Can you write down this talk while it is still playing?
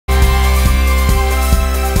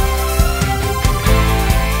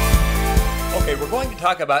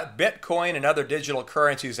talk about Bitcoin and other digital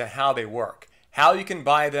currencies and how they work, how you can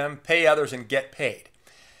buy them, pay others, and get paid.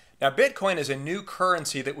 Now, Bitcoin is a new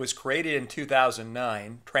currency that was created in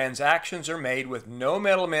 2009. Transactions are made with no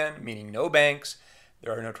middlemen, meaning no banks.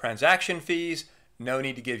 There are no transaction fees, no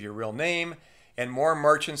need to give your real name, and more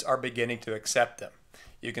merchants are beginning to accept them.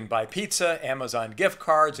 You can buy pizza, Amazon gift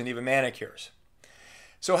cards, and even manicures.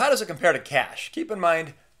 So how does it compare to cash? Keep in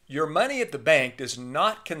mind, your money at the bank does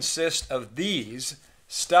not consist of these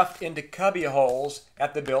stuffed into cubby holes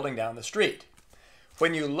at the building down the street.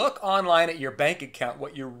 When you look online at your bank account,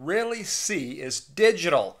 what you really see is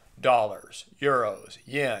digital dollars, euros,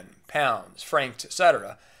 yen, pounds, francs,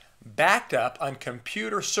 etc., backed up on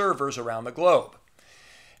computer servers around the globe.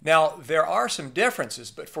 Now, there are some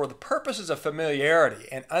differences, but for the purposes of familiarity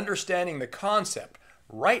and understanding the concept,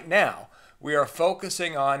 right now, we are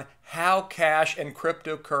focusing on how cash and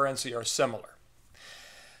cryptocurrency are similar.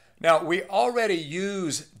 Now, we already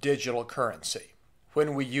use digital currency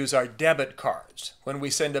when we use our debit cards, when we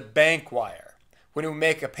send a bank wire, when we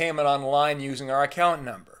make a payment online using our account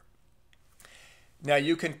number. Now,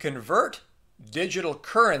 you can convert digital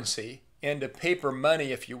currency into paper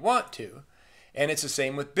money if you want to, and it's the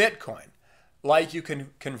same with Bitcoin. Like you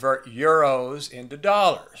can convert euros into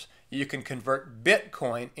dollars. You can convert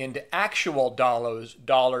Bitcoin into actual dollars,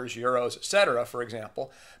 euros, etc., for example,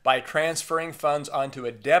 by transferring funds onto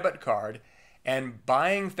a debit card and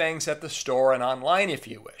buying things at the store and online if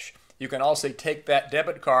you wish. You can also take that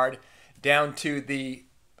debit card down to the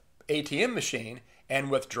ATM machine and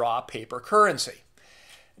withdraw paper currency.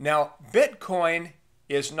 Now, Bitcoin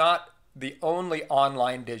is not the only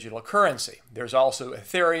online digital currency. There's also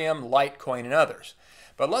Ethereum, Litecoin, and others.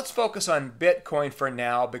 But let's focus on Bitcoin for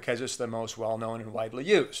now because it's the most well-known and widely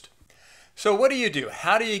used. So what do?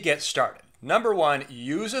 How do you get started? Number one,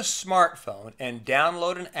 use a smartphone and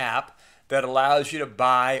download an app that allows you to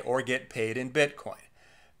buy or get paid in Bitcoin.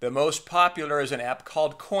 The most popular is an app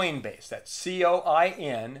called Coinbase. That's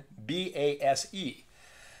C-O-I-N-B-A-S-E.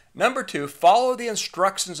 Number two, follow the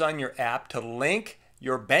instructions on your app to link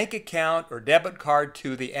your bank account or debit card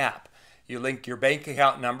to the app. You link your bank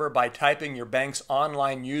account number by typing your bank's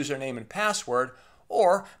online username and password,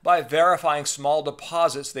 or by verifying small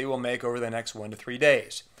deposits they will make over the next 1 to 3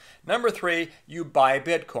 days. Number three, you buy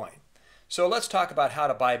Bitcoin. So let's talk about how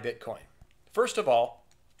to buy Bitcoin. First of all,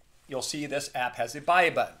 you'll see this app has a buy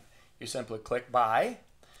button. You simply click buy.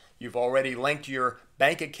 You've already linked your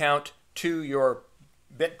bank account to your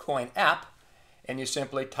Bitcoin app, and you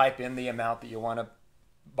simply type in the amount that you want to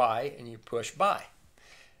buy and you push buy.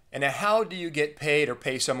 And now how do you get paid or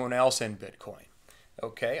pay someone else in Bitcoin?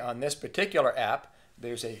 Okay, on this particular app,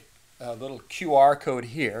 there's a little QR code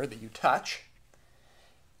here that you touch,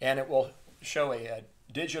 and it will show a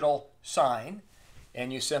digital sign,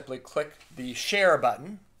 and you simply click the share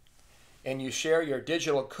button, and you share your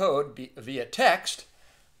digital code via text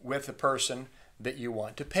with the person that you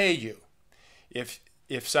want to pay you. If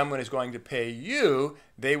someone is going to pay you,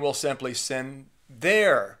 they will simply send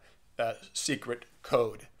their secret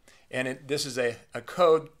code. And this is a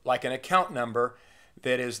code like an account number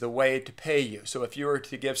that is the way to pay you. So if you were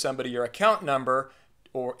to give somebody your account number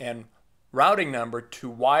and routing number to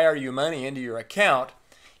wire you money into your account,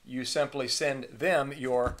 you simply send them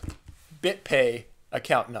your BitPay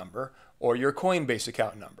account number or your Coinbase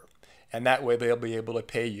account number. And that way they'll be able to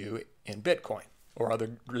pay you in Bitcoin or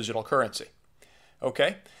other digital currency.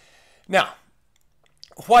 Okay? Now,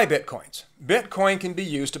 why Bitcoins? Bitcoin can be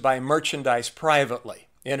used to buy merchandise privately.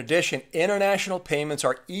 In addition, international payments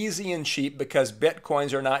are easy and cheap because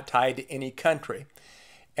Bitcoins are not tied to any country,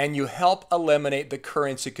 and you help eliminate the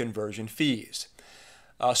currency conversion fees.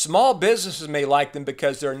 Small businesses may like them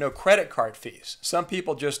because there are no credit card fees. Some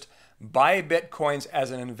people just buy Bitcoins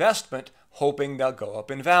as an investment, hoping they'll go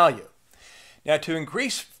up in value. Now, to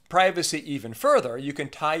increase privacy even further, you can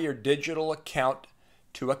tie your digital account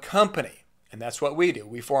to a company, and that's what we do.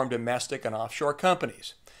 We form domestic and offshore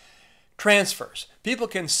companies. Transfers. People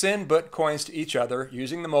can send Bitcoins to each other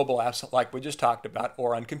using the mobile apps like we just talked about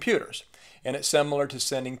or on computers, and it's similar to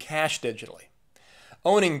sending cash digitally.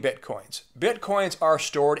 Owning Bitcoins. Bitcoins are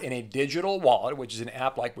stored in a digital wallet, which is an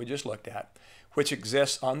app like we just looked at, which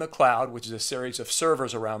exists on the cloud, which is a series of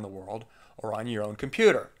servers around the world, or on your own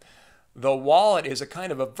computer. The wallet is a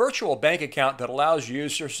kind of a virtual bank account that allows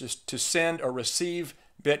users to send or receive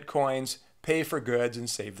Bitcoins, pay for goods, and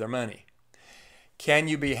save their money. Can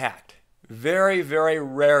you be hacked? Very, very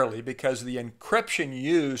rarely, because the encryption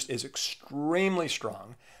used is extremely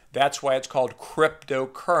strong. That's why it's called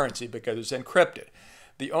cryptocurrency, because it's encrypted.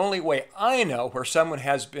 The only way I know where someone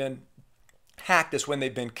has been hacked is when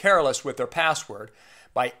they've been careless with their password,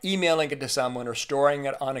 by emailing it to someone or storing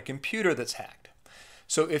it on a computer that's hacked.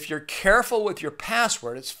 So if you're careful with your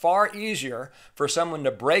password, it's far easier for someone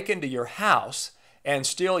to break into your house and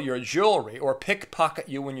steal your jewelry or pickpocket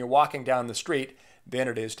you when you're walking down the street than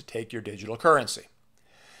it is to take your digital currency.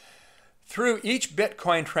 Through each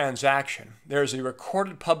Bitcoin transaction, there's a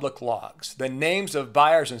recorded public logs. The names of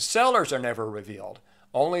buyers and sellers are never revealed.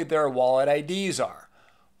 Only their wallet IDs are.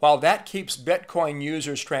 While that keeps Bitcoin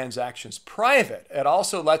users' transactions private, it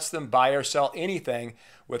also lets them buy or sell anything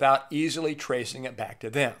without easily tracing it back to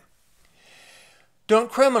them. Don't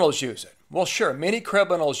criminals use it? Well, sure, many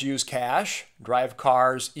criminals use cash, drive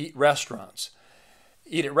cars, eat at restaurants,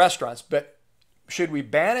 but should we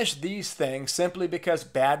banish these things simply because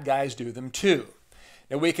bad guys do them too?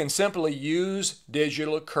 Now, we can simply use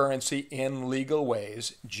digital currency in legal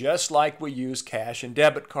ways, just like we use cash and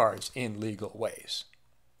debit cards in legal ways.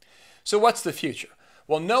 So what's the future?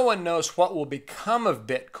 Well, no one knows what will become of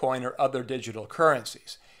Bitcoin or other digital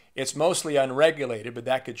currencies. It's mostly unregulated, but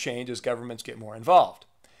that could change as governments get more involved.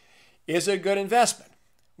 Is it a good investment?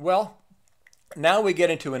 Well, now we get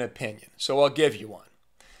into an opinion, so I'll give you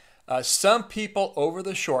one. Some people over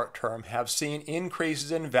the short term have seen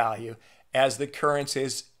increases in value as the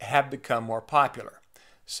currencies have become more popular.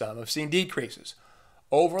 Some have seen decreases.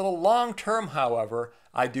 Over the long term, however,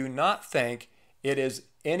 I do not think it is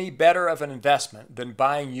any better of an investment than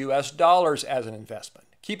buying US dollars as an investment.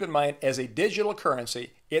 Keep in mind, as a digital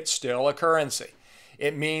currency, it's still a currency.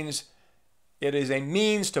 It means it is a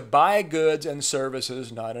means to buy goods and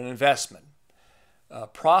services, not an investment.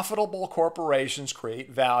 Profitable corporations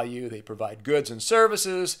create value. They provide goods and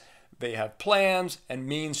services. They have plans and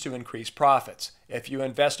means to increase profits. If you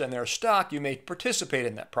invest in their stock, you may participate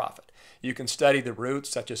in that profit. You can study the roots,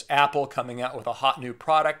 such as Apple coming out with a hot new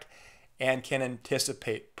product, and can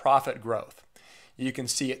anticipate profit growth. You can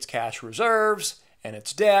see its cash reserves and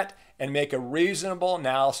its debt and make a reasonable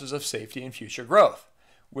analysis of safety and future growth.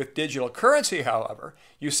 With digital currency, however,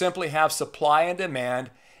 you simply have supply and demand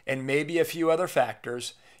and maybe a few other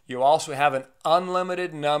factors. You also have an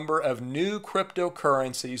unlimited number of new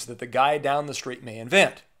cryptocurrencies that the guy down the street may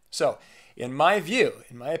invent. So, in my view,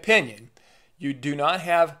 in my opinion, you do not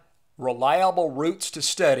have reliable roots to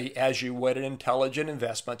study as you would an intelligent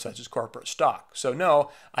investment such as corporate stock. So no,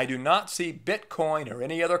 I do not see Bitcoin or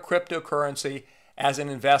any other cryptocurrency as an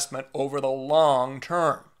investment over the long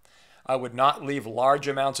term. I would not leave large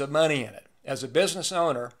amounts of money in it. As a business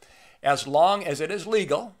owner, as long as it is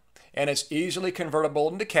legal and it's easily convertible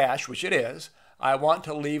into cash, which it is, I want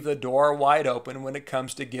to leave the door wide open when it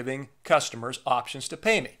comes to giving customers options to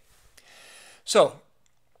pay me. So,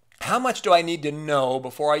 how much do I need to know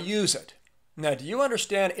before I use it? Now, do you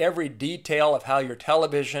understand every detail of how your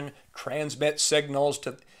television transmits signals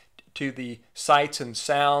to the sights and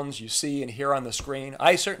sounds you see and hear on the screen?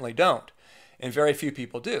 I certainly don't, and very few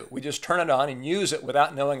people do. We just turn it on and use it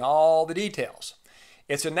without knowing all the details.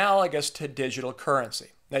 It's analogous to digital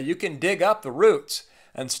currency. Now, you can dig up the roots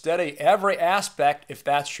and study every aspect if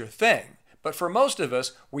that's your thing, but for most of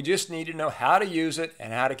us, we just need to know how to use it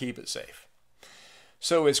and how to keep it safe.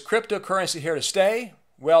 So is cryptocurrency here to stay?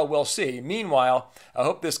 Well, we'll see. Meanwhile, I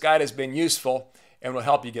hope this guide has been useful and will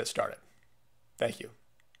help you get started. Thank you.